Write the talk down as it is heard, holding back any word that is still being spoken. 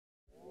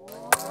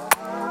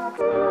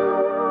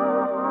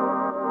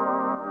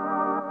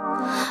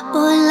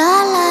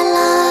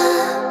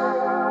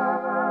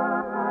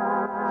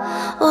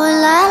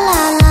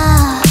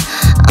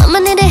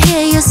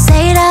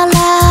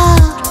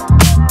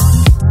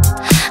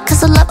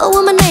Oh,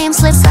 when my name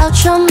slips out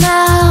your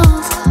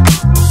mouth.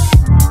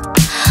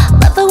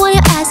 Love it when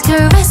you ask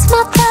her, rest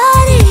my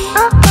body.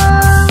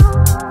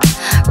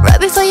 Right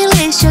before you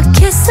leave, your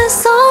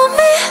kisses on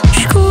me.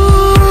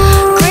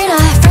 Green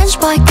eye French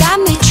boy got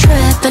me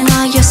trippin'.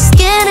 How your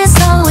skin is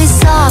always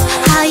soft,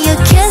 how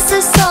your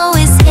kisses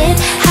always hit,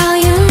 how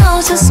you know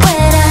to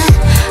sweat it.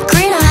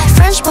 Green eye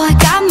French boy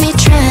got me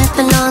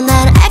trippin' on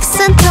that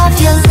accent of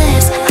your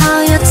lips, how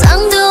your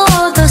tongue do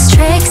all those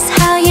tricks,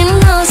 how you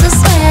know to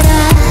sweat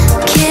it.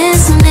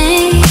 Kiss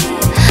me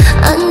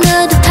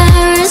under the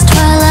Paris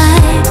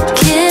twilight.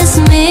 Kiss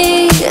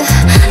me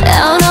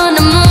out on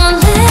the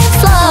moonlit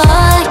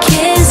floor.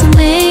 Kiss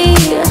me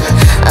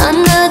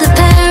under the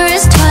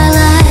Paris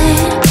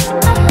twilight.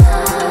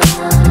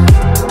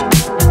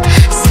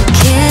 So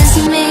kiss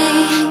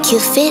me.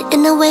 Cute fit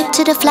in the whip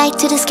to the flight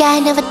to the sky,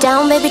 never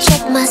down, baby,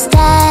 check my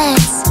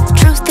stats.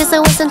 Truth is I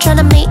wasn't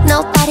tryna meet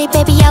nobody,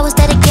 baby, I was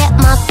there to get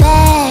my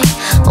bag.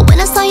 But when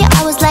I saw you,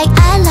 I was like,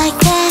 I like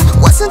that.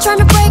 Wasn't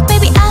tryna break,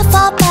 baby, I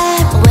fall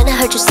back. But when I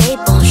heard you say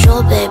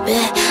bonjour, baby,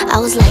 I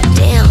was like,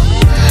 damn.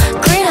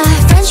 Green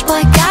eye French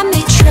boy got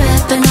me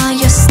trippin'. How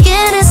your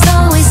skin is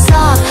always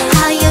soft,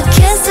 how your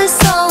kisses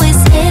always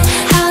hit,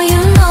 how you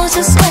know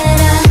to sweat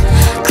it.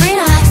 Green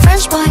eye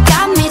French boy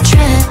got me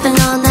trippin'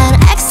 on that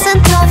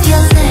accent of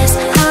your lips,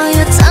 how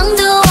your tongue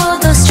do all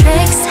those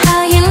tricks,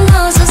 how you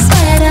know to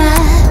sweat it.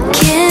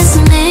 Kiss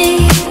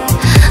me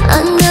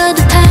under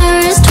the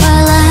Paris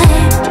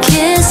twilight.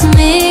 Kiss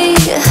me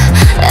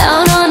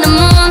out on the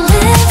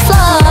moonlit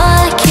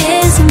floor.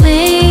 Kiss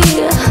me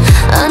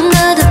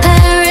under the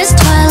Paris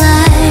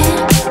twilight.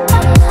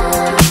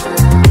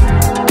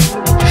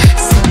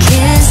 So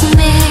kiss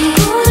me.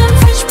 Ooh, them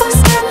French boys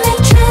got me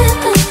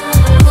trippin'.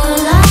 Ooh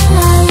la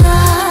la la.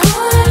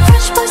 Ooh, them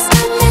French boys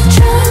got me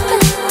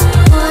trippin'.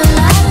 Ooh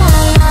la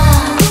la la.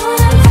 Ooh,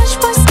 them French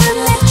boys got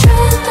me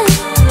trippin'.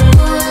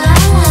 Ooh la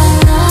la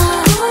la.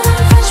 Ooh,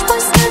 them French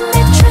boys got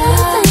me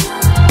trippin'.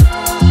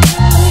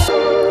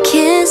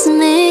 Kiss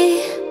me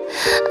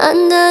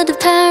under the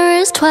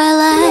Paris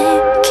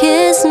twilight.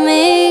 Kiss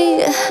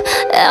me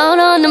out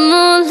on the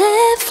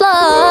moonlit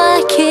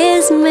floor.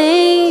 Kiss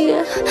me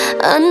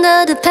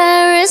under the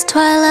Paris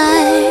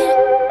twilight.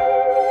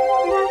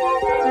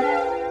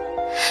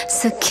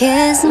 So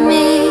kiss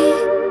me.